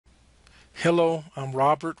Hello, I'm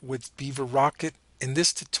Robert with Beaver Rocket. In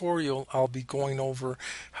this tutorial, I'll be going over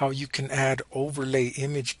how you can add overlay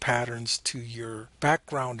image patterns to your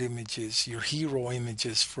background images, your hero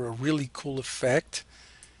images, for a really cool effect.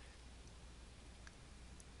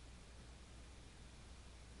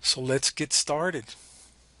 So let's get started.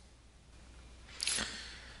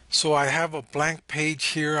 So I have a blank page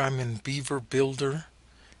here. I'm in Beaver Builder,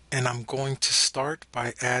 and I'm going to start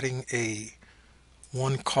by adding a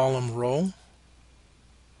one column row.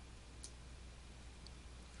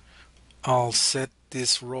 I'll set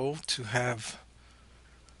this row to have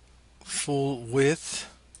full width,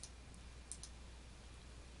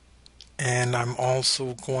 and I'm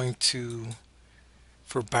also going to,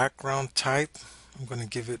 for background type, I'm going to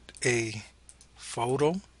give it a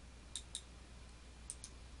photo. I'm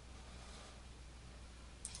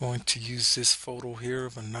going to use this photo here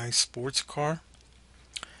of a nice sports car,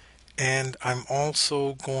 and I'm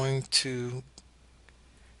also going to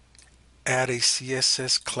add a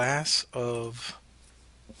CSS class of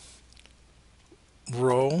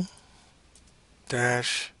row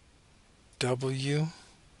dash W.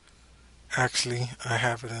 Actually, I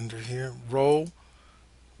have it under here, row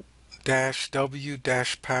dash W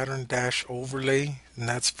dash pattern dash overlay, and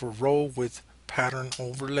that's for row with pattern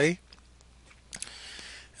overlay.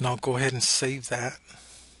 And I'll go ahead and save that.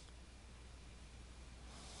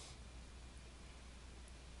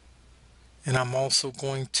 And I'm also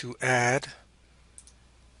going to add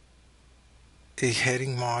a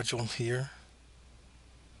heading module here.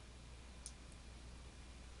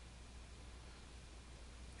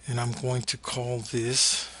 And I'm going to call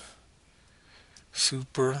this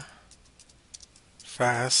Super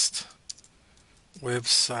Fast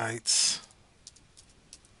Websites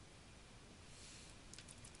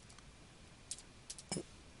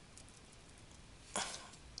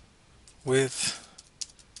with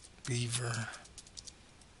Beaver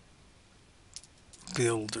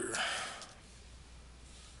Builder.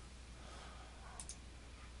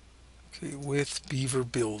 Okay, with Beaver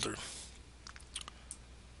Builder.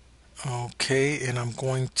 Okay, and I'm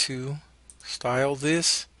going to style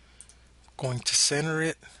this, going to center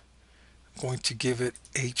it, going to give it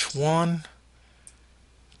H1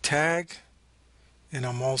 tag, and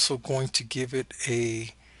I'm also going to give it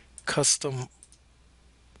a custom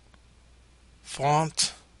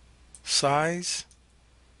font size.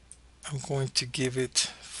 I'm going to give it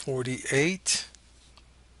 48.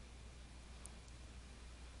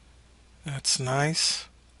 That's nice.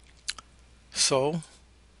 So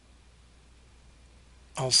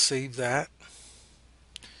I'll save that.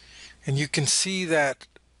 And you can see that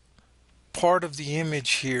part of the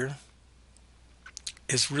image here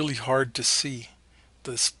is really hard to see.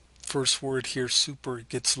 This first word here, super,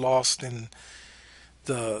 gets lost in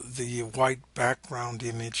the white background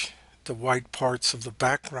image, the white parts of the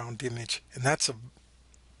background image. And that's a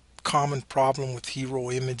common problem with hero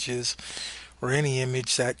images or any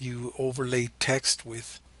image that you overlay text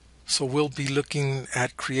with. So we'll be looking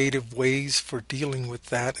at creative ways for dealing with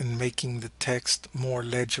that and making the text more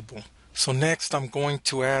legible. So next I'm going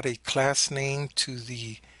to add a class name to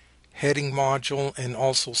the heading module and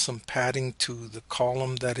also some padding to the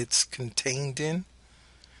column that it's contained in.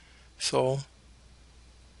 So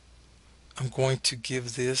I'm going to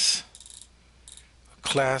give this a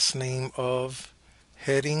class name of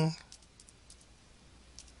heading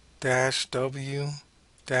dash W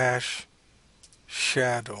dash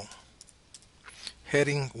shadow.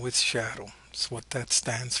 Heading with shadow is what that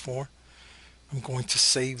stands for. I'm going to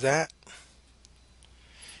save that.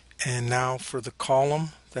 And now for the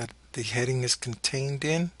column that the heading is contained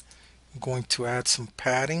in, I'm going to add some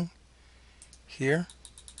padding here.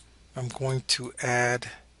 I'm going to add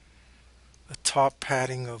a top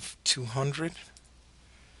padding of 200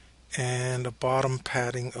 and a bottom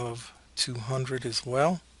padding of 200 as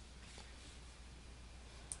well.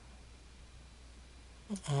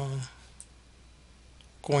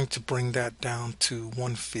 Going to bring that down to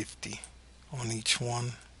 150 on each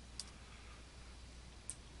one.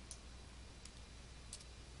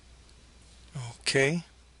 Okay,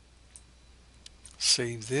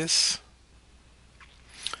 save this.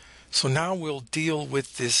 So now we'll deal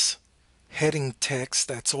with this heading text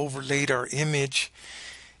that's overlaid our image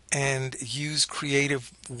and use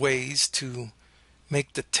creative ways to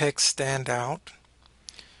make the text stand out.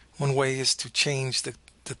 One way is to change the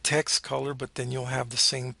text color, but then you'll have the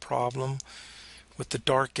same problem with the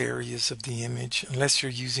dark areas of the image unless you're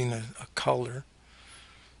using a color.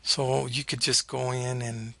 So you could just go in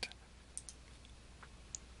and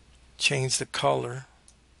change the color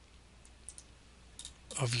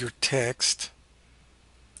of your text.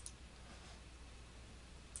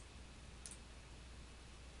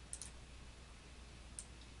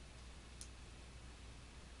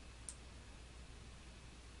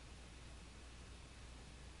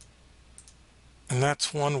 And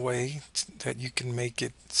that's one way that you can make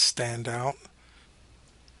it stand out.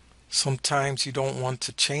 Sometimes you don't want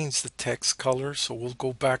to change the text color, so we'll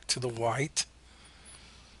go back to the white.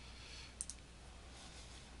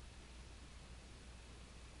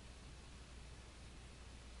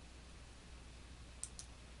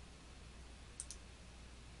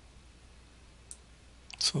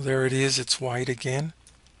 So there it is, it's white again.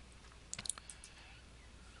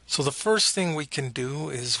 So the first thing we can do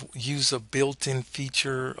is use a built-in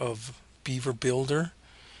feature of Beaver Builder,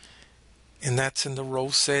 and that's in the row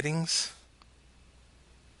settings.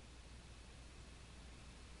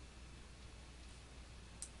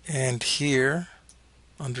 And here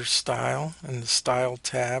under Style, in the Style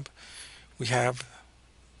tab, we have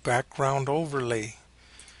Background Overlay.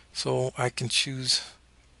 So I can choose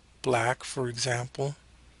black, for example,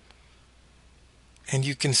 and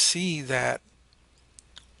you can see that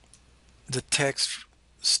the text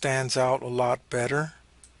stands out a lot better,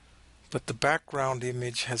 but the background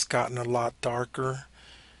image has gotten a lot darker,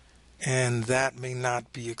 and that may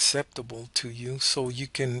not be acceptable to you. So you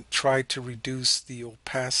can try to reduce the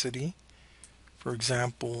opacity, for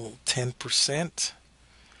example 10%,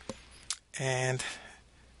 and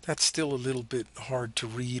that's still a little bit hard to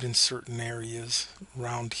read in certain areas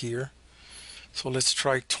around here. So let's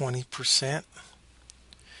try 20%,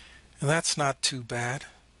 and that's not too bad.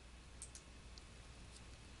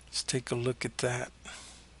 Let's take a look at that.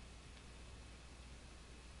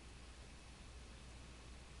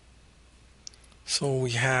 So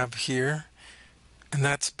we have here, and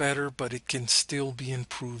that's better, but it can still be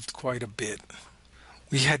improved quite a bit.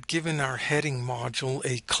 We had given our heading module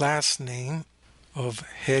a class name of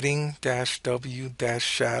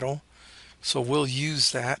heading-w-shadow, so we'll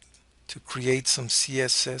use that to create some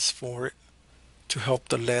CSS for it to help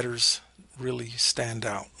the letters really stand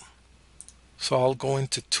out. So I'll go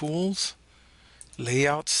into Tools,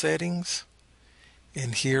 Layout Settings,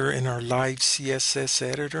 and here in our live CSS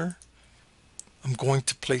editor, I'm going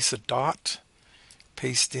to place a dot,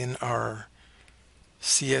 paste in our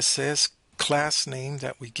CSS class name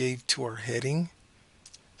that we gave to our heading,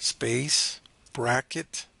 space,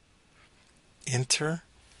 bracket, enter,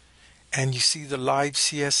 and you see the live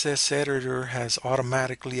CSS editor has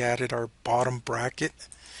automatically added our bottom bracket,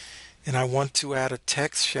 and I want to add a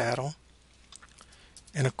text shadow.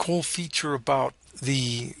 And a cool feature about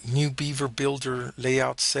the new Beaver Builder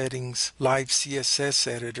layout settings live CSS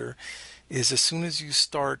editor is as soon as you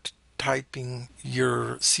start typing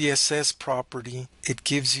your CSS property, it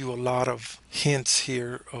gives you a lot of hints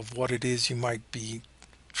here of what it is you might be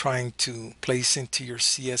trying to place into your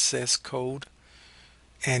CSS code.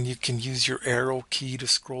 And you can use your arrow key to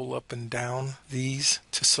scroll up and down these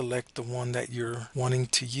to select the one that you're wanting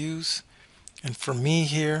to use. And for me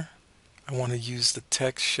here, I want to use the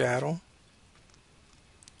text shadow,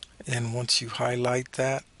 and once you highlight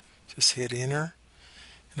that, just hit enter,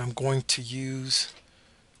 and I'm going to use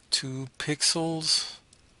 2 pixels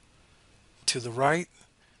to the right,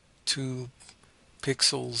 2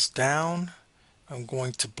 pixels down. I'm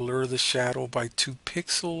going to blur the shadow by 2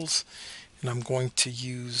 pixels, and I'm going to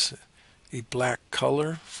use a black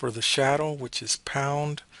color for the shadow, which is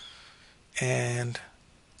pound, and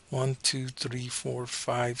 1, 2, 3, 4,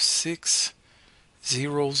 5, 6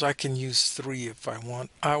 zeros. I can use 3 if I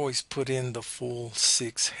want. I always put in the full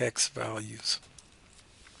 6 hex values.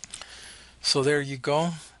 So there you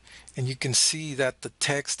go, and you can see that the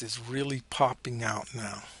text is really popping out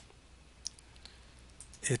now.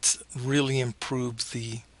 It's really improved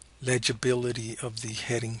the legibility of the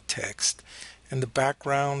heading text, and the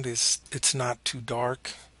background it's not too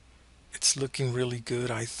dark. It's looking really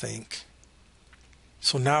good, I think.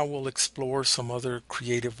 So now we'll explore some other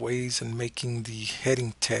creative ways in making the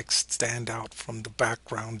heading text stand out from the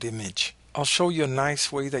background image. I'll show you a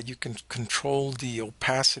nice way that you can control the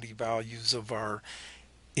opacity values of our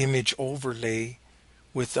image overlay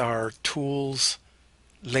with our tools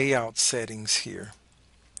layout settings here.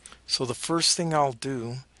 So the first thing I'll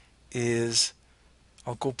do is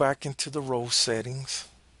I'll go back into the row settings,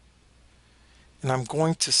 and I'm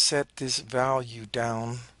going to set this value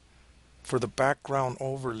down. For the background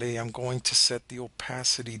overlay, I'm going to set the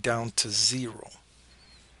opacity down to 0.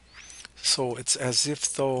 So it's as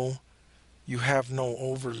if though you have no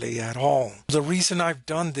overlay at all. The reason I've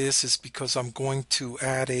done this is because I'm going to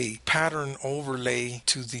add a pattern overlay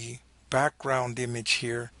to the background image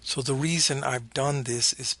here. So the reason I've done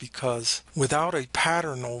this is because without a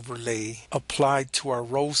pattern overlay applied to our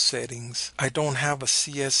row settings, I don't have a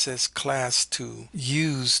CSS class to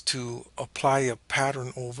use to apply a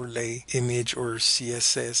pattern overlay image or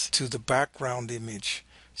CSS to the background image.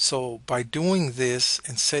 So by doing this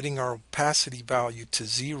and setting our opacity value to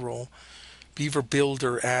 0, Beaver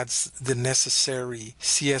Builder adds the necessary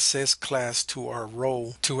CSS class to our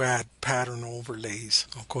row to add pattern overlays.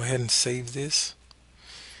 I'll go ahead and save this.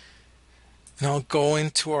 And I'll go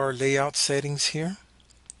into our layout settings here,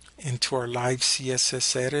 into our live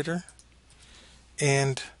CSS editor,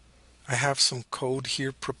 and I have some code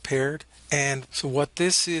here prepared. And so what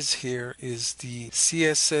this is here is the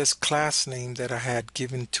CSS class name that I had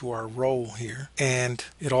given to our row here. And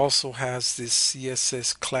it also has this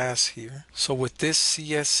CSS class here. So with this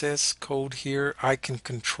CSS code here, I can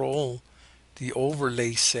control the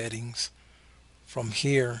overlay settings from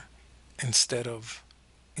here instead of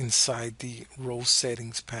inside the row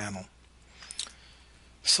settings panel.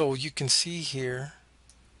 So you can see here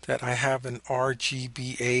that I have an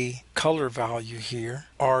RGBA color value here,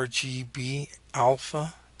 RGB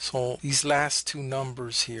alpha. So these last two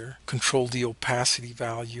numbers here control the opacity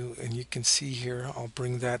value, and you can see here I'll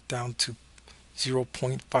bring that down to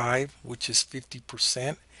 0.5, which is 50%.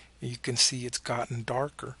 And you can see it's gotten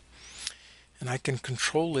darker. And I can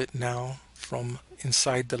control it now from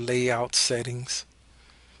inside the layout settings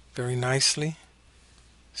very nicely.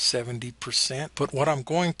 70%. But what I'm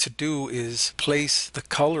going to do is place the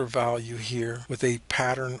color value here with a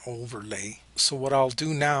pattern overlay. So what I'll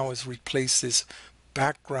do now is replace this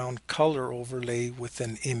background color overlay with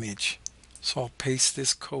an image. So I'll paste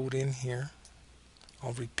this code in here.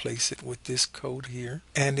 I'll replace it with this code here.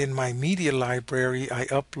 And in my media library, I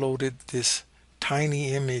uploaded this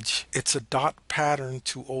tiny image. It's a dot pattern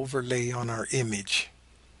to overlay on our image.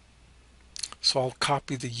 So I'll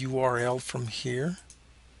copy the URL from here.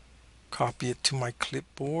 Copy it to my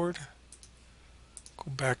clipboard,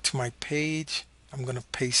 go back to my page. I'm going to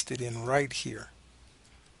paste it in right here.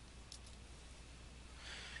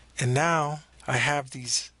 And now I have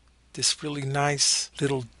this really nice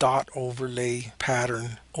little dot overlay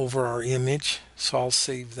pattern over our image. So I'll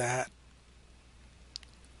save that.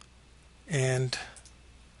 And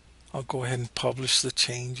I'll go ahead and publish the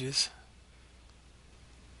changes.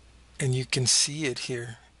 And you can see it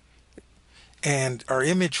here. And our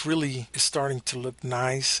image really is starting to look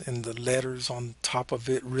nice, and the letters on top of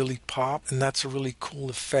it really pop, and that's a really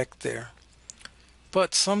cool effect there.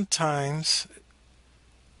 But sometimes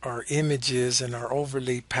our images and our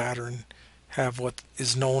overlay pattern have what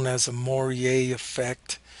is known as a Morier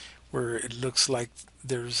effect, where it looks like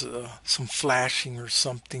there's some flashing or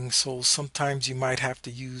something. So sometimes you might have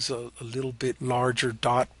to use a little bit larger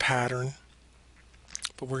dot pattern.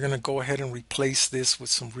 But we're going to go ahead and replace this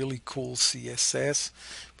with some really cool CSS.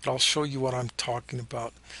 But I'll show you what I'm talking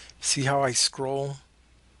about. See how I scroll?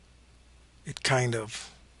 It kind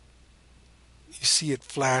of, you see it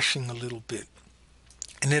flashing a little bit.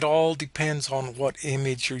 And it all depends on what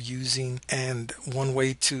image you're using. And one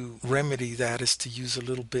way to remedy that is to use a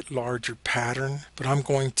little bit larger pattern. But I'm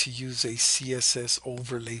going to use a CSS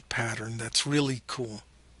overlay pattern that's really cool.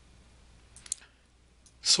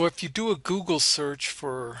 So if you do a Google search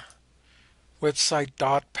for website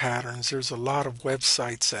dot patterns, there's a lot of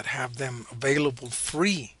websites that have them available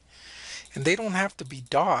free. And they don't have to be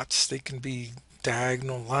dots. They can be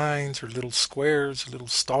diagonal lines or little squares, little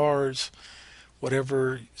stars,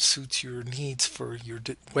 whatever suits your needs for your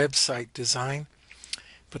website design.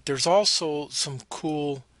 But there's also some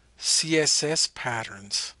cool CSS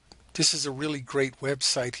patterns. This is a really great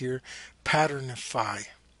website here, Patternify.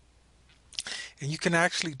 And you can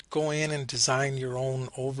actually go in and design your own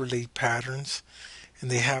overlay patterns, and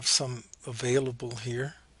they have some available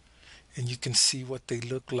here, and you can see what they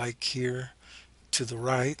look like here to the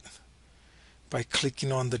right by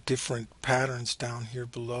clicking on the different patterns down here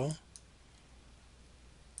below.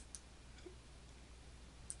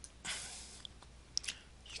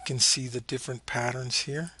 You can see the different patterns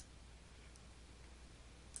here,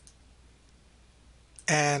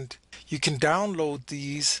 and you can download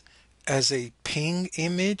these as a ping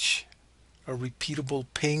image, a repeatable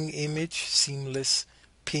ping image, seamless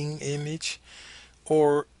ping image,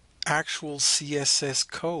 or actual CSS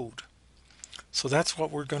code. So that's what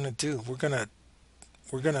we're going to do. We're going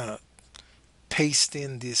to paste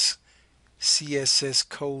in this CSS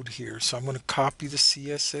code here. So I'm going to copy the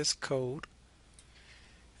CSS code.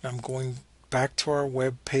 I'm going back to our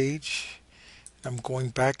web page. I'm going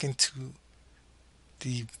back into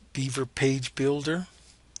the Beaver page builder,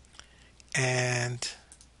 and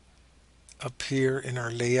up here in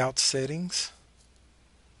our layout settings,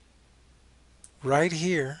 right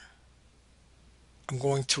here, I'm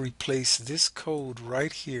going to replace this code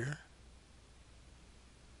right here,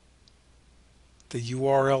 the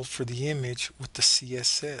URL for the image, with the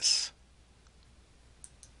CSS.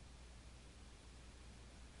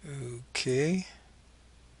 Okay.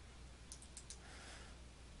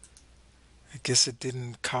 I guess it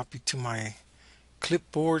didn't copy to my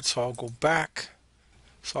clipboard, so I'll go back.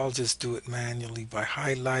 So I'll just do it manually by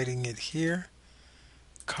highlighting it here.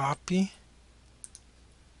 Copy.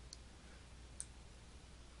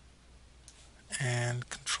 And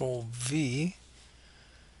Control V.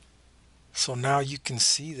 So now you can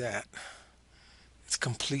see that it's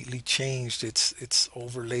completely changed. It's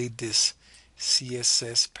overlaid this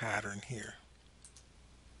CSS pattern here.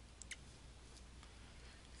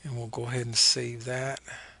 And we'll go ahead and save that.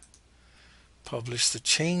 Publish the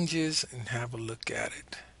changes and have a look at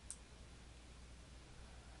it.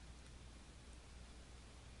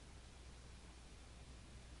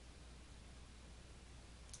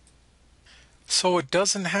 So it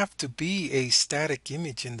doesn't have to be a static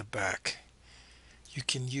image in the back. You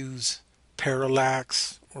can use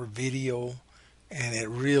parallax or video, and it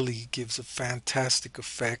really gives a fantastic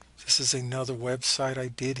effect. This is another website I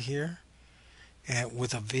did here, and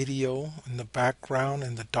with a video in the background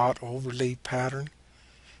and the dot overlay pattern.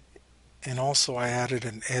 And also I added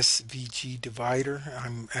an SVG divider.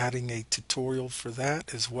 I'm adding a tutorial for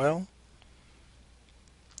that as well.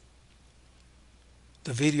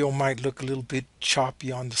 The video might look a little bit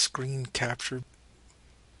choppy on the screen capture,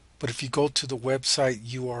 but if you go to the website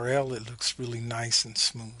URL, it looks really nice and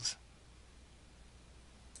smooth.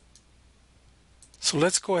 So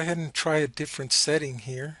let's go ahead and try a different setting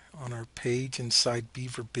here on our page inside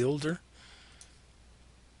Beaver Builder.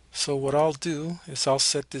 So what I'll do is I'll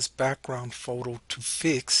set this background photo to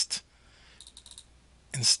fixed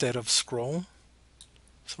instead of scroll.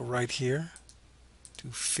 So right here, to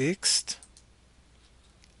fixed.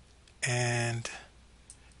 And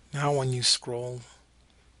now when you scroll,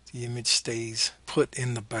 the image stays put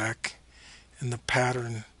in the back, and the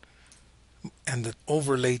pattern and the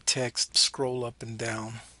overlay text scroll up and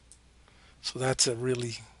down. So that's a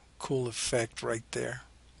really cool effect right there.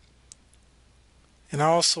 And I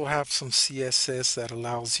also have some CSS that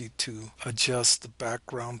allows you to adjust the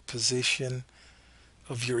background position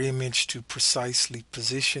of your image to precisely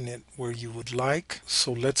position it where you would like.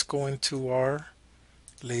 So let's go into our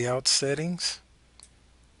layout settings.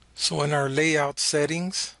 So in our layout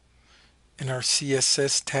settings, in our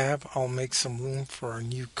CSS tab, I'll make some room for our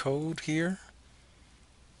new code here.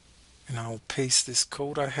 And I'll paste this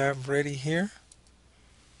code I have ready here.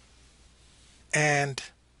 And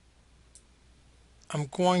I'm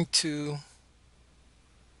going to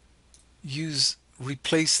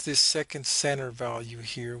replace this second center value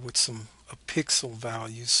here with a pixel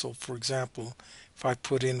value. So for example, if I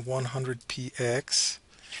put in 100px,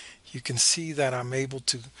 you can see that I'm able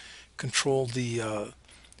to control the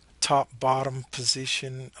top bottom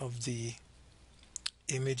position of the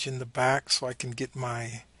image in the back, so I can get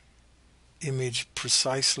my image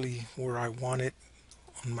precisely where I want it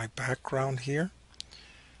on my background here.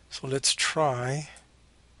 So let's try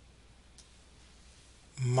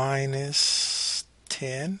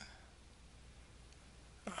 -10.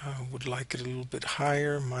 I would like it a little bit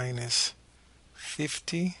higher,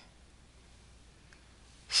 -50.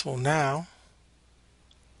 So now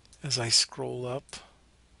as I scroll up,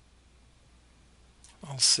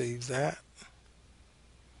 I'll save that.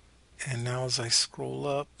 And now as I scroll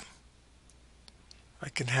up, I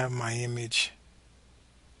can have my image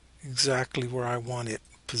exactly where I want it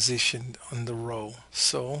positioned on the row.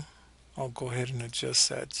 So I'll go ahead and adjust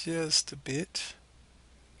that just a bit.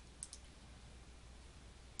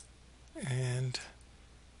 And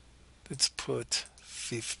let's put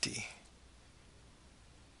 50.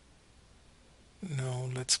 No,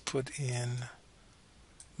 let's put in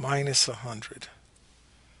 -100.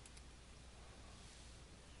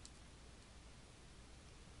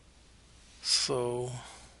 So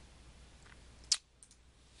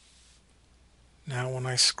now when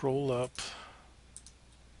I scroll up,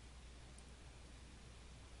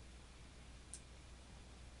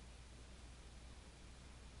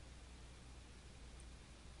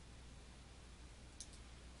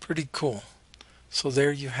 pretty cool. So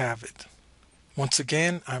there you have it. Once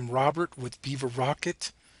again, I'm Robert with Beaver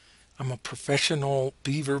Rocket. I'm a professional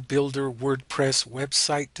Beaver Builder WordPress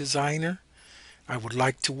website designer. I would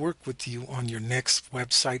like to work with you on your next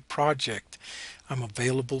website project. I'm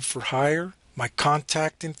available for hire. My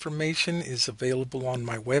contact information is available on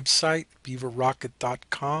my website,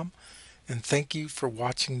 beaverrocket.com, and thank you for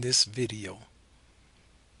watching this video.